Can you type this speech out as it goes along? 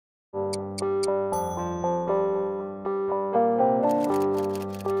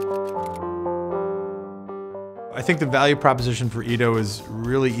think the value proposition for Edo is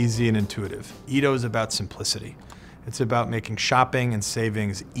really easy and intuitive. Edo is about simplicity. It's about making shopping and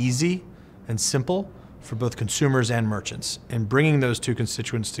savings easy and simple for both consumers and merchants, and bringing those two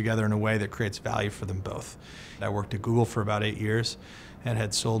constituents together in a way that creates value for them both. I worked at Google for about 8 years and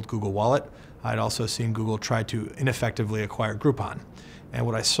had sold Google Wallet. I'd also seen Google try to ineffectively acquire Groupon. And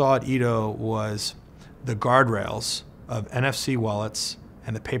what I saw at Edo was the guardrails of NFC wallets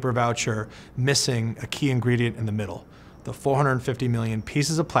and the paper voucher missing a key ingredient in the middle. The 450 million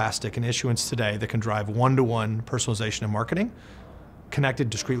pieces of plastic in issuance today that can drive one-to-one personalization and marketing, connected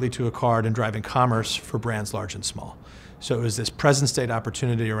discreetly to a card and driving commerce for brands large and small. So it was this present state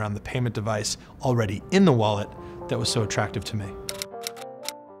opportunity around the payment device already in the wallet that was so attractive to me.